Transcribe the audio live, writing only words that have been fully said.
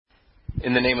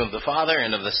In the name of the Father,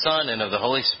 and of the Son, and of the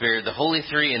Holy Spirit, the Holy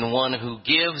Three in One, who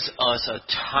gives us a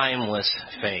timeless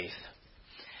faith.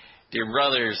 Dear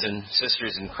brothers and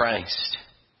sisters in Christ,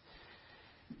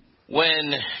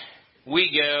 when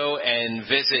we go and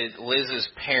visit Liz's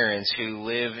parents who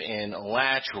live in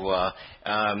Alachua,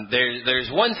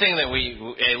 there's one thing that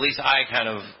at least I kind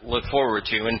of look forward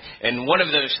to, and one of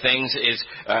those things is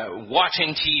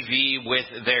watching TV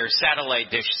with their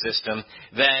satellite dish system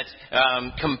that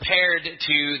compared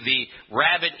to the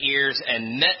rabbit ears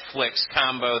and Netflix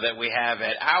combo that we have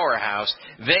at our house,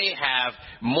 they have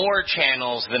more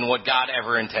channels than what God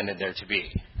ever intended there to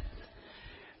be.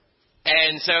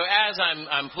 And so as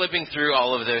I'm flipping through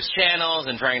all of those channels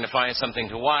and trying to find something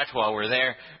to watch while we're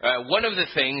there, one of the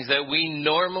things that we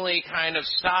normally kind of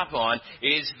stop on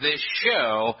is this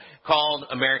show called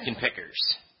American Pickers.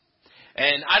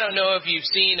 And I don't know if you've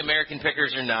seen American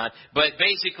Pickers or not, but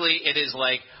basically it is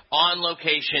like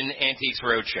on-location Antiques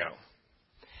Roadshow.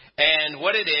 And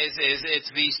what it is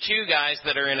it's these two guys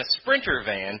that are in a Sprinter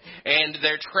van, and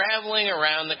they're traveling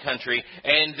around the country,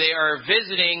 and they are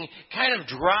visiting, kind of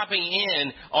dropping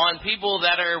in on people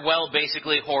that are, well,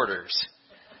 basically hoarders.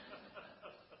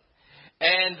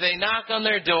 And they knock on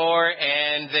their door,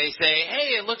 and they say,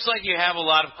 hey, it looks like you have a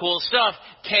lot of cool stuff.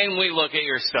 Can we look at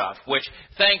your stuff? Which,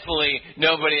 thankfully,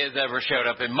 nobody has ever showed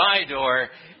up in my door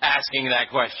asking that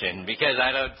question, because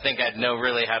I don't think I'd know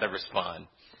really how to respond.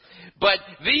 But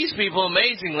these people,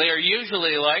 amazingly, are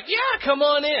usually like, yeah, come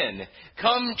on in.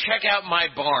 Come check out my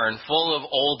barn full of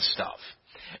old stuff.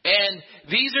 And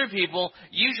these are people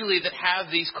usually that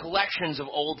have these collections of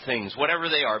old things, whatever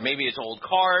they are. Maybe it's old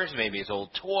cars, maybe it's old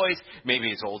toys, maybe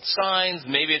it's old signs,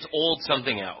 maybe it's old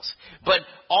something else. But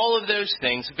all of those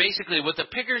things, basically what the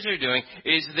pickers are doing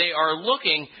is they are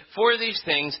looking for these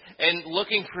things and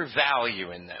looking for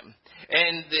value in them.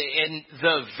 And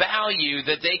the value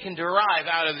that they can derive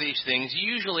out of these things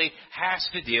usually has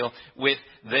to deal with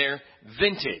their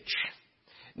vintage.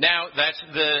 Now, that's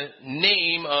the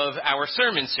name of our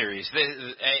sermon series,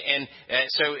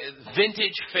 so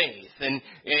vintage faith. And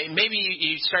maybe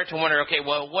you start to wonder, okay,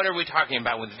 well, what are we talking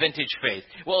about with vintage faith?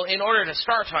 Well, in order to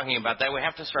start talking about that, we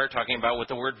have to start talking about what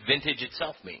the word vintage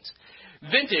itself means.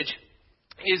 Vintage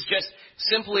is just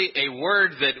simply a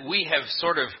word that we have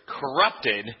sort of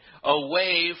corrupted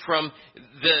away from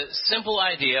the simple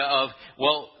idea of,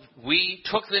 well, we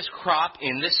took this crop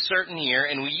in this certain year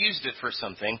and we used it for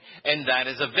something, and that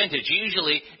is a vintage.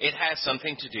 Usually it has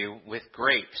something to do with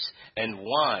grapes and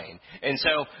wine. And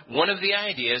so one of the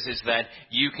ideas is that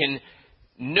you can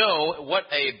know what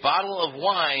a bottle of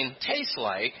wine tastes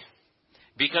like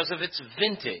because of its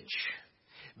vintage,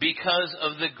 because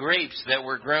of the grapes that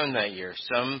were grown that year.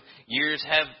 Some years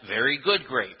have very good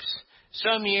grapes.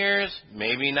 Some years,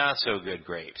 maybe not so good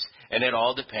grapes. And it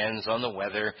all depends on the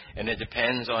weather, and it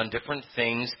depends on different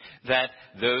things that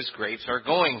those grapes are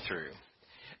going through.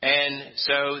 And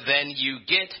so then you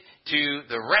get to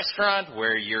the restaurant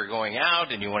where you're going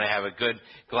out and you want to have a good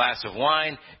glass of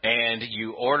wine, and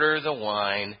you order the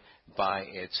wine by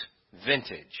its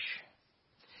vintage.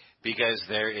 Because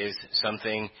there is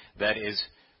something that is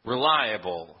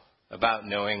reliable about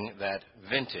knowing that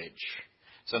vintage.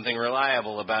 Something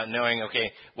reliable about knowing,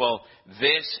 okay, well,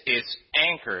 this is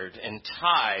anchored and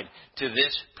tied to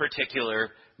this particular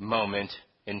moment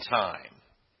in time.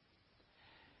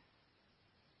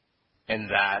 And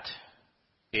that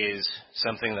is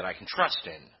something that I can trust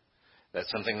in.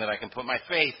 That's something that I can put my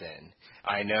faith in.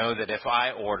 I know that if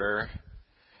I order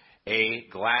a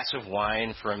glass of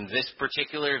wine from this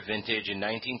particular vintage in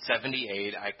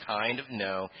 1978, I kind of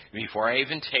know, before I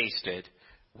even taste it,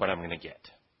 what I'm going to get.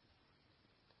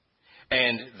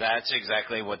 And that's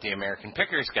exactly what the American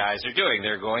Pickers guys are doing.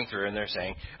 They're going through and they're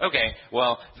saying, okay,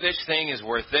 well, this thing is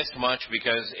worth this much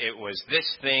because it was this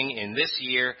thing in this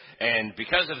year, and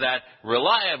because of that,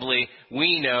 reliably,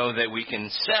 we know that we can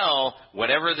sell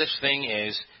whatever this thing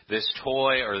is, this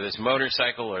toy or this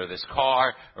motorcycle or this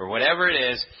car or whatever it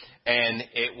is, and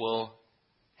it will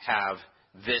have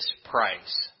this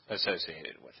price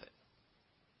associated with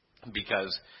it.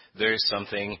 Because there's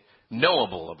something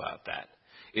knowable about that.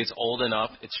 It's old enough,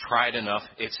 it's tried enough,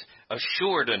 it's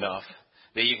assured enough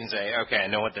that you can say, okay, I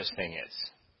know what this thing is.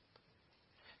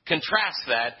 Contrast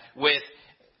that with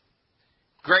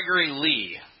Gregory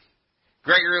Lee.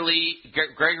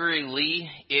 Gregory Lee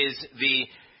is the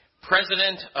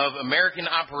president of American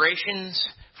operations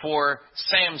for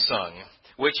Samsung,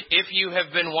 which if you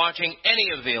have been watching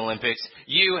any of the Olympics,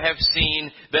 you have seen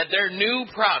that their new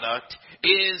product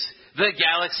is the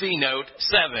Galaxy Note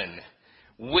 7.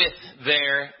 With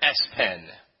their S Pen.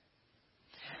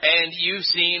 And you've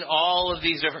seen all of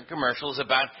these different commercials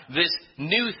about this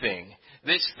new thing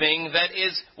this thing that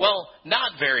is, well,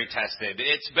 not very tested.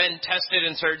 It's been tested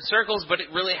in certain circles, but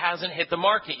it really hasn't hit the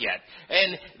market yet.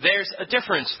 And there's a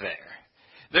difference there.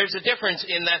 There's a difference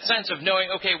in that sense of knowing,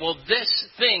 okay, well, this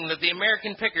thing that the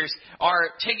American pickers are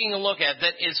taking a look at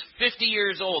that is 50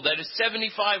 years old, that is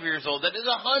 75 years old, that is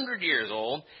 100 years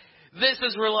old, this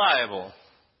is reliable.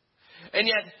 And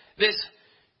yet, this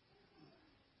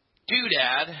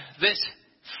doodad, this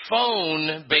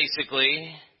phone,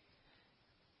 basically,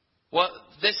 well,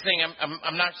 this thing,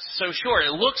 I'm not so sure.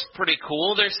 It looks pretty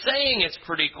cool. They're saying it's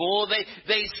pretty cool.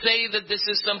 They say that this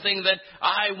is something that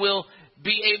I will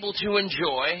be able to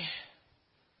enjoy,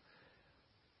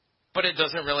 but it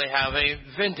doesn't really have a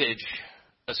vintage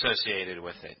associated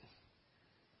with it.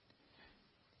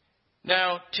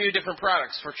 Now, two different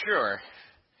products for sure.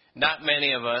 Not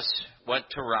many of us want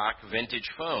to rock vintage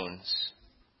phones.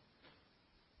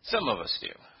 Some of us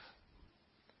do.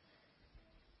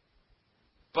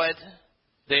 But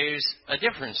there's a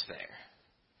difference there.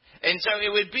 And so it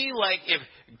would be like if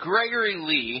Gregory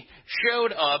Lee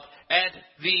showed up at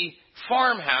the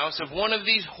farmhouse of one of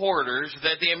these hoarders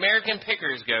that the American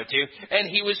pickers go to, and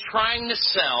he was trying to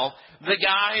sell the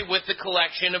guy with the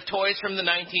collection of toys from the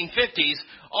 1950s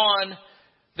on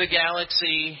the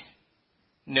Galaxy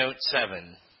Note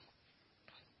 7.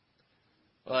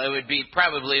 Well, it would be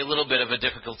probably a little bit of a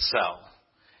difficult sell,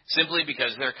 simply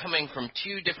because they're coming from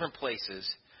two different places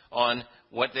on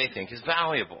what they think is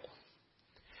valuable.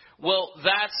 Well,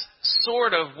 that's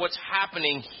sort of what's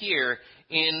happening here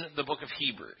in the book of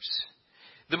Hebrews.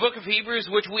 The book of Hebrews,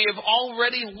 which we have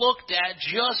already looked at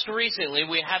just recently.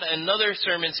 We had another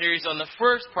sermon series on the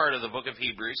first part of the book of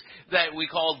Hebrews that we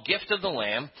called Gift of the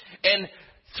Lamb. And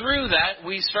through that,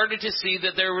 we started to see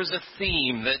that there was a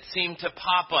theme that seemed to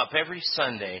pop up every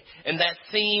Sunday. And that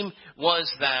theme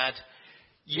was that,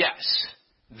 yes,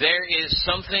 there is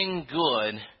something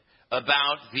good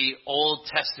about the Old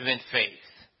Testament faith.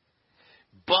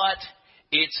 But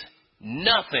it's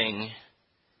nothing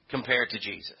compared to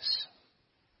Jesus.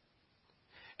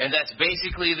 And that's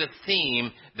basically the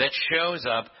theme that shows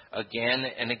up again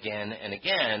and again and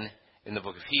again in the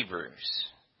book of Hebrews.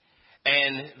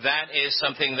 And that is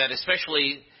something that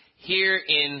especially here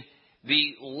in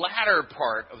the latter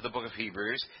part of the book of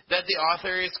Hebrews that the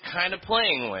author is kind of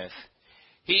playing with.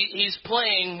 He's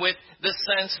playing with the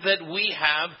sense that we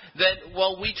have that,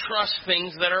 well, we trust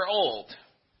things that are old.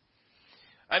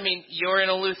 I mean, you're in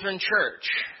a Lutheran church.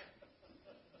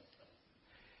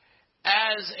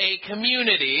 As a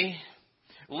community,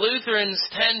 Lutherans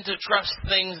tend to trust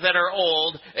things that are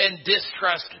old and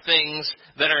distrust things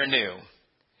that are new.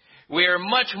 We are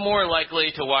much more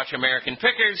likely to watch American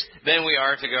Pickers than we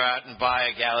are to go out and buy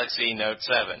a Galaxy Note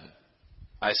 7,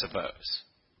 I suppose.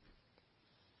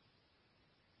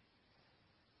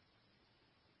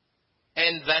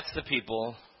 And that's the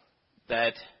people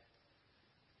that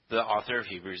the author of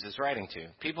Hebrews is writing to.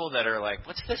 People that are like,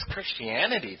 what's this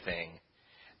Christianity thing?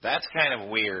 That's kind of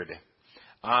weird.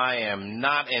 I am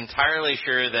not entirely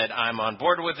sure that I'm on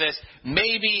board with this.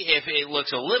 Maybe if it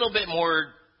looks a little bit more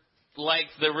like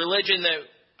the religion that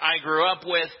I grew up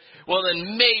with, well,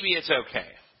 then maybe it's okay.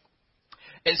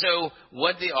 And so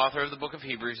what the author of the book of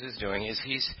Hebrews is doing is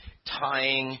he's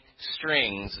tying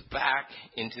strings back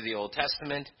into the Old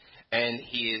Testament, and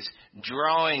he is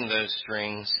drawing those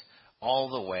strings all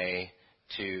the way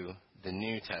to the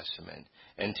New Testament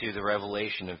and to the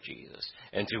revelation of Jesus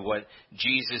and to what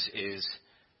Jesus is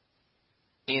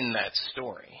in that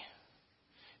story.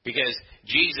 Because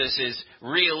Jesus is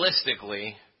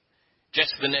realistically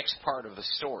just the next part of the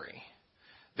story.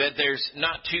 That there's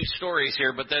not two stories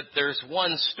here, but that there's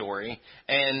one story,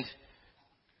 and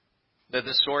that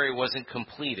the story wasn't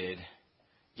completed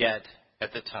yet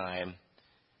at the time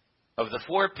of the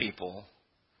four people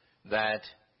that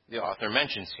the author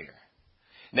mentions here.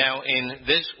 Now, in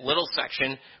this little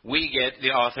section, we get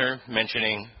the author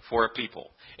mentioning four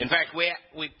people. In fact,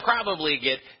 we probably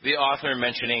get the author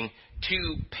mentioning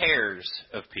two pairs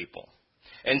of people.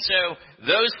 And so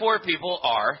those four people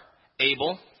are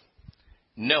Abel,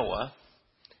 Noah,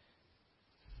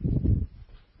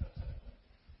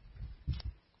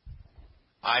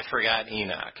 I forgot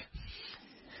Enoch.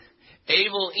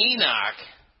 Abel, Enoch,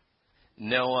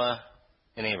 Noah,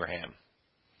 and Abraham.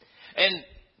 And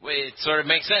it sort of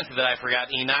makes sense that I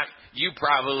forgot Enoch. You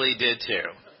probably did too.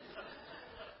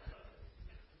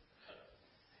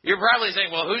 You're probably saying,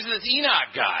 well, who's this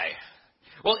Enoch guy?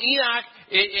 Well, Enoch,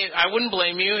 I wouldn't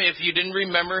blame you if you didn't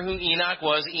remember who Enoch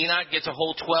was. Enoch gets a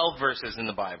whole 12 verses in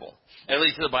the Bible, at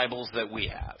least the Bibles that we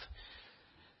have.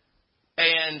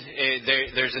 And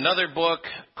there's another book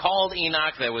called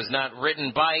Enoch that was not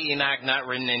written by Enoch, not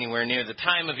written anywhere near the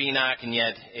time of Enoch, and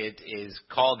yet it is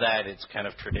called that. It's kind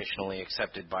of traditionally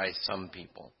accepted by some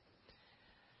people.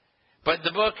 But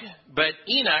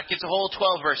Enoch gets a whole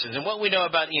 12 verses. And what we know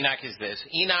about Enoch is this.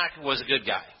 Enoch was a good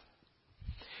guy.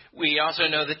 We also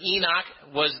know that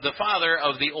Enoch was the father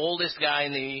of the oldest guy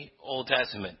in the Old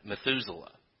Testament,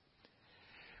 Methuselah.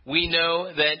 We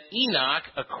know that Enoch,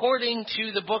 according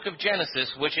to the book of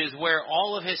Genesis, which is where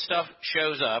all of his stuff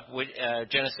shows up,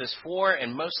 Genesis 4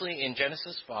 and mostly in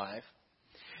Genesis 5,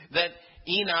 that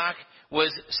Enoch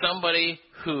was somebody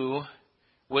who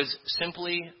was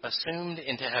simply assumed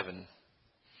into heaven.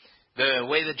 The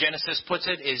way that Genesis puts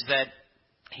it is that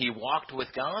he walked with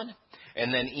God,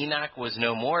 and then Enoch was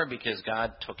no more because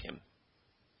God took him.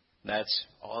 That's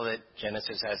all that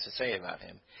Genesis has to say about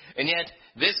him. And yet,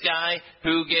 this guy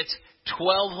who gets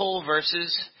 12 whole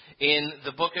verses in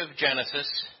the book of Genesis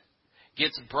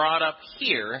gets brought up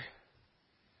here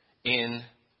in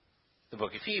the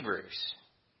book of Hebrews.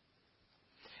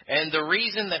 And the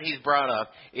reason that he's brought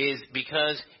up is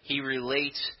because he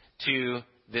relates to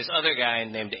this other guy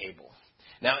named Abel.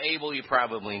 Now, Abel you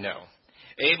probably know.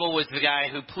 Abel was the guy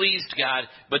who pleased God,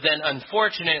 but then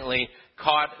unfortunately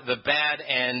caught the bad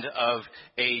end of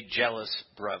a jealous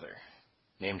brother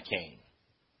named Cain.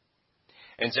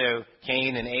 And so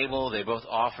Cain and Abel, they both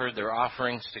offered their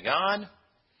offerings to God.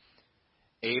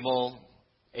 Abel's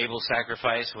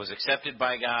sacrifice was accepted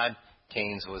by God.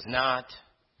 Cain's was not,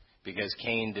 because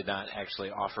Cain did not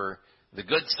actually offer the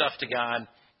good stuff to God.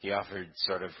 He offered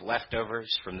sort of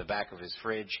leftovers from the back of his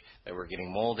fridge that were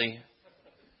getting moldy.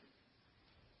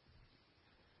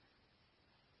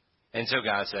 And so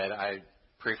God said, I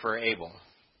prefer Abel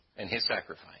and his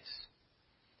sacrifice.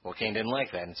 Well, Cain didn't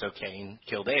like that, and so Cain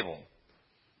killed Abel.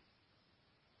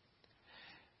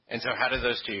 And so how did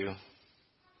those two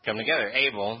come together?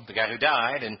 Abel, the guy who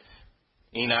died, and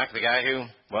Enoch, the guy who,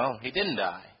 well, he didn't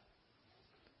die.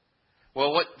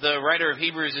 Well, what the writer of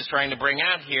Hebrews is trying to bring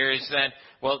out here is that,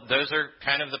 well, those are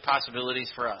kind of the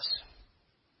possibilities for us.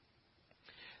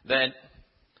 That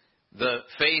the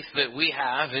faith that we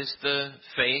have is the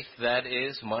faith that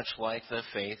is much like the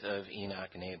faith of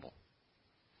Enoch and Abel.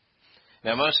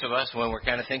 Now, most of us, when we're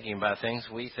kind of thinking about things,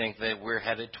 we think that we're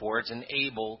headed towards an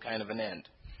Abel kind of an end.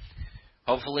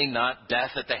 Hopefully not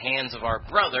death at the hands of our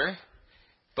brother,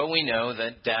 but we know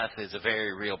that death is a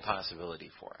very real possibility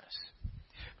for us.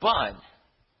 But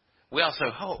we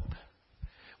also hope.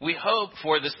 We hope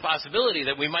for this possibility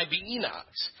that we might be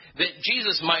Enochs, that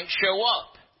Jesus might show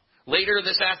up later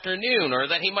this afternoon, or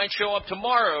that he might show up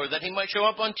tomorrow, or that he might show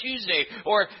up on Tuesday,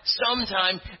 or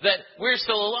sometime that we're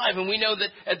still alive, and we know that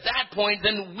at that point,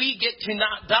 then we get to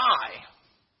not die.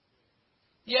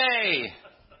 Yay!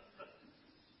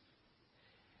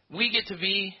 We get to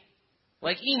be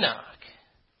like Enoch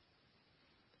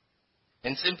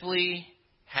and simply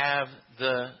have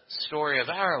the story of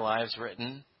our lives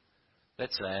written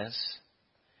that says,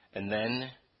 and then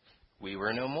we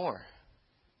were no more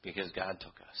because God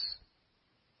took us.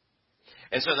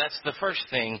 And so that's the first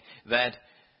thing that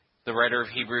the writer of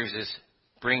Hebrews is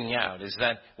bringing out, is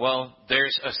that, well,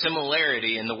 there's a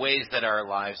similarity in the ways that our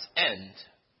lives end.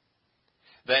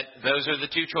 That those are the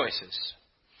two choices.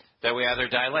 That we either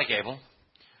die like Abel,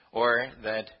 or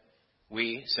that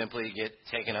we simply get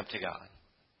taken up to God.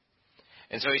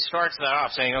 And so he starts that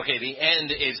off saying, okay, the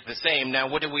end is the same. Now,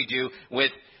 what do we do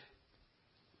with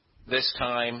this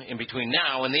time in between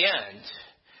now and the end?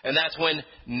 And that's when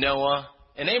Noah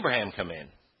and Abraham come in.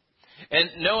 And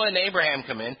Noah and Abraham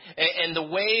come in, and the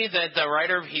way that the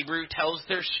writer of Hebrew tells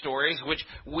their stories, which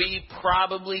we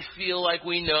probably feel like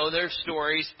we know their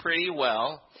stories pretty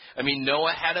well. I mean,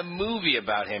 Noah had a movie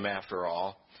about him, after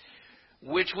all,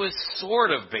 which was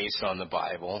sort of based on the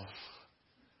Bible.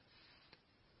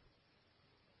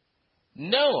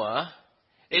 Noah,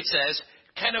 it says,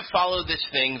 kind of followed this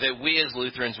thing that we as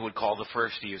Lutherans would call the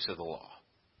first use of the law.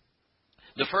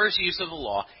 The first use of the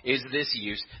law is this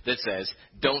use that says,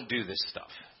 don't do this stuff.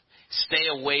 Stay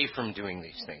away from doing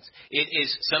these things. It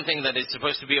is something that is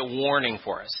supposed to be a warning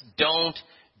for us. Don't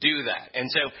do that. And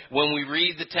so when we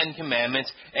read the Ten Commandments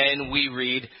and we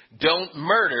read, don't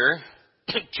murder,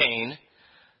 Cain,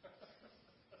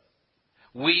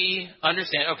 we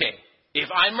understand, okay, if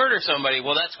I murder somebody,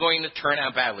 well, that's going to turn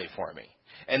out badly for me.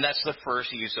 And that's the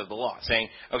first use of the law, saying,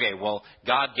 okay, well,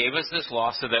 God gave us this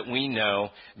law so that we know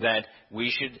that we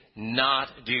should not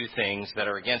do things that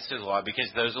are against his law, because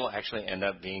those will actually end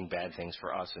up being bad things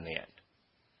for us in the end.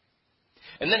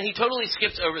 And then he totally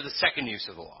skips over the second use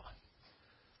of the law.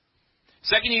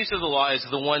 Second use of the law is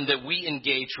the one that we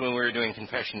engaged when we were doing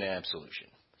confession and absolution.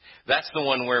 That's the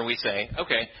one where we say,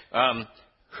 okay,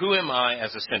 who am I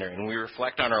as a sinner? And we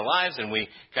reflect on our lives and we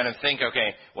kind of think,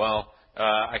 okay, well,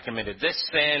 I committed this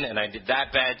sin and I did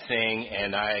that bad thing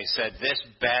and I said this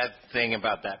bad thing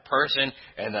about that person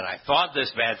and then I thought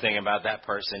this bad thing about that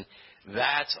person.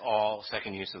 That's all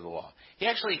second use of the law. He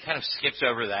actually kind of skips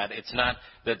over that. It's not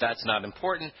that that's not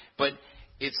important, but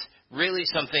it's really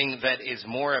something that is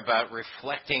more about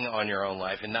reflecting on your own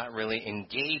life and not really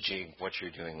engaging what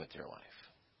you're doing with your life.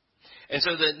 And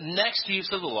so the next use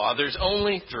of the law, there's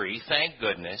only 3, thank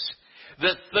goodness.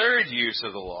 The third use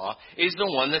of the law is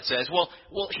the one that says, well,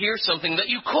 here's something that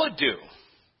you could do.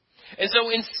 And so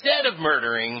instead of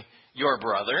murdering your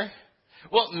brother,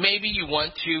 well, maybe you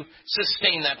want to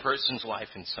sustain that person's life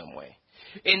in some way.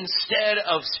 Instead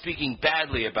of speaking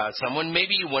badly about someone,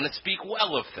 maybe you want to speak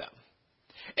well of them.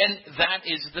 And that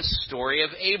is the story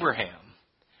of Abraham.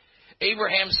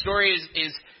 Abraham's story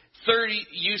is third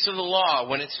use of the law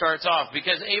when it starts off,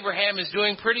 because Abraham is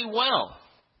doing pretty well.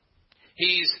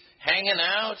 He's hanging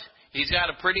out. He's got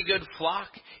a pretty good flock.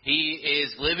 He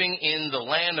is living in the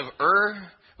land of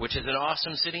Ur, which is an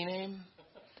awesome city name.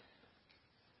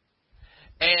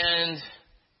 And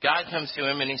God comes to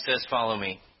him and he says, follow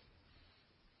me.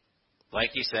 Like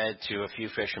he said to a few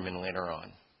fishermen later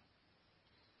on.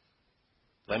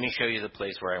 Let me show you the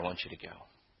place where I want you to go.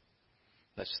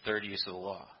 That's the third use of the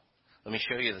law. Let me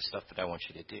show you the stuff that I want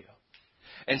you to do.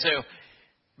 And so,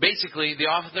 basically, the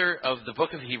author of the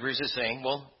book of Hebrews is saying,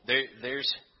 well,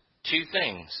 there's 2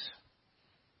 things.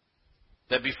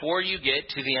 That before you get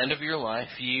to the end of your life,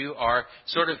 you are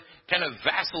sort of kind of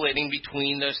vacillating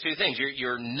between those 2 things.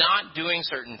 You're not doing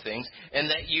certain things, and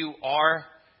that you are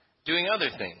doing other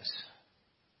things.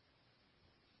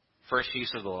 First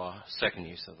use of the law, second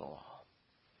use of the law.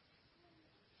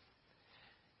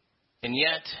 And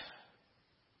yet,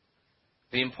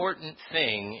 the important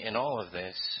thing in all of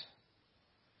this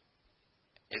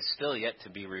is still yet to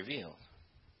be revealed.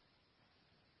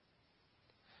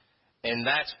 And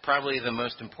that's probably the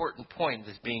most important point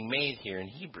that's being made here in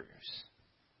Hebrews.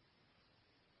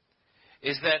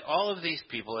 Is that all of these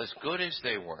people, as good as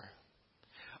they were,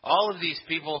 all of these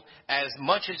people, as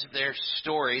much as their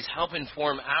stories help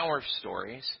inform our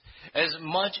stories, as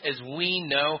much as we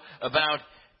know about,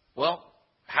 well,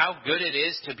 how good it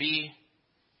is to be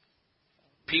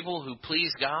people who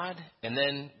please God and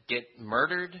then get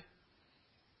murdered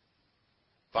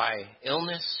by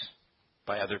illness,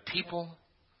 by other people,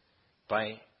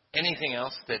 by anything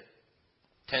else that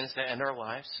tends to end our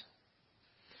lives,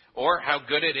 or how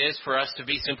good it is for us to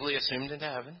be simply assumed into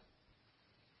heaven.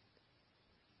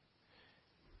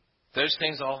 Those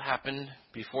things all happened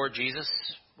before Jesus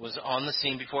was on the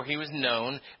scene, before he was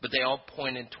known, but they all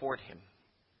pointed toward him.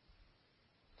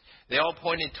 They all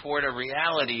pointed toward a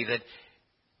reality that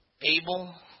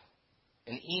Abel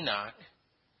and Enoch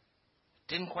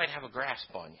didn't quite have a grasp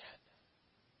on yet.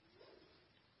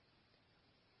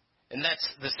 And that's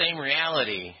the same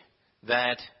reality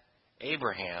that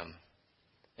Abraham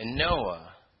and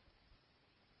Noah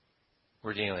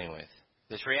were dealing with.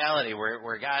 This reality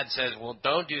where God says, well,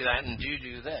 don't do that and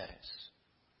do this.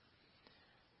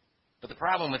 But the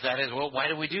problem with that is, well, why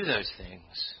do we do those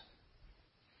things?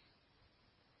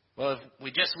 Well, if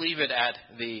we just leave it at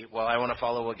I want to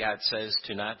follow what God says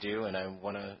to not do, and I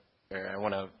want to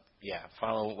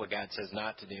follow what God says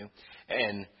not to do,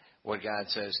 and what God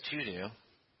says to do,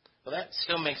 well, that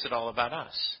still makes it all about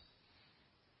us.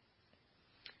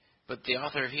 But the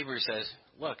author of Hebrews says,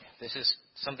 look, this is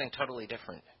something totally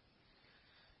different.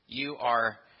 You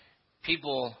are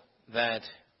people that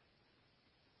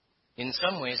in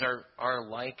some ways are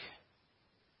like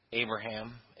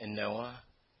Abraham and Noah,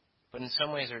 but in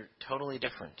some ways are totally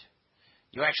different.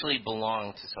 You actually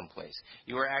belong to some place.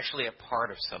 You are actually a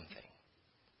part of something.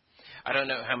 I don't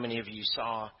know how many of you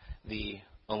saw the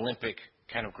Olympic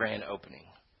kind of grand opening,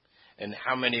 and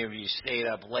how many of you stayed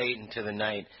up late into the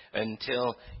night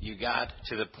until you got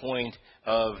to the point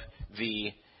of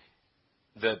the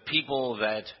people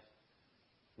that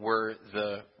were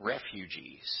the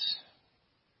refugees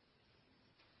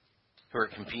who are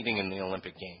competing in the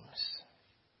Olympic Games.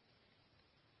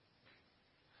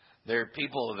 There are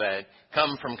people that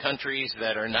come from countries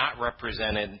that are not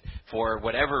represented for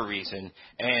whatever reason,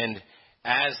 and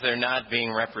as they're not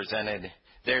being represented,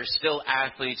 they're still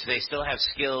athletes. They still have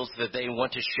skills that they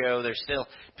want to show. They're still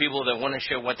people that want to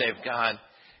show what they've got,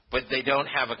 but they don't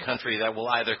have a country that will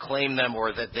either claim them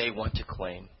or that they want to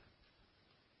claim.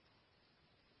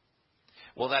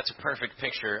 Well, that's a perfect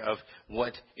picture of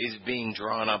what is being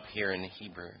drawn up here in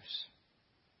Hebrews.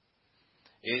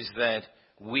 Is that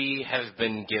we have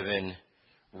been given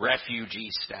refugee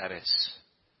status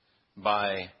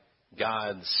by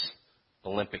God's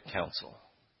Olympic Council.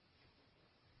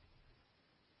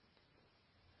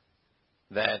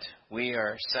 That we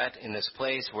are set in this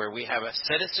place where we have a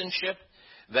citizenship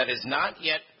that is not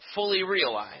yet fully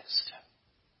realized,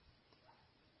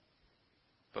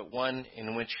 but one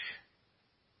in which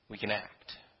we can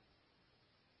act.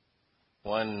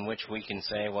 One in which we can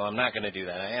say, well, I'm not going to do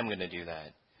that. I am going to do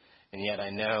that. And yet I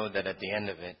know that at the end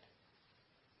of it,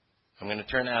 I'm going to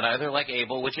turn out either like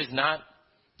Abel, which is not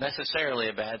necessarily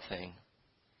a bad thing,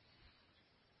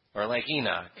 or like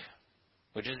Enoch,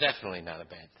 which is definitely not a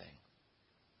bad thing.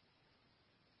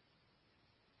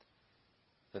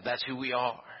 That's who we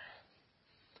are.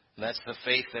 And that's the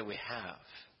faith that we have.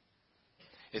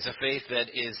 It's a faith that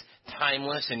is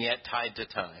timeless and yet tied to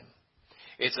time.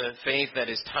 It's a faith that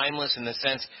is timeless in the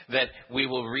sense that we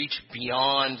will reach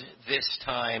beyond this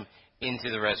time into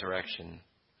the resurrection.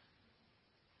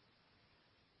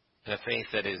 And a faith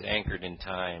that is anchored in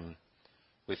time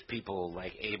with people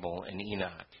like Abel and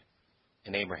Enoch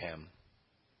and Abraham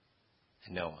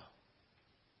and Noah.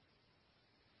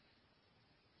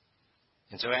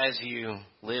 And so as you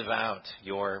live out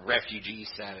your refugee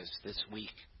status this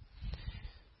week,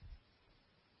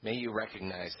 may you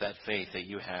recognize that faith that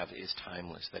you have is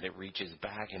timeless, that it reaches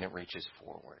back and it reaches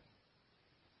forward.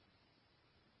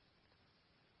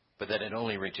 But that it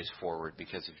only reaches forward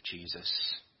because of Jesus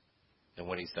and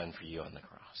what he's done for you on the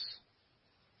cross.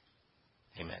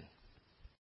 Amen.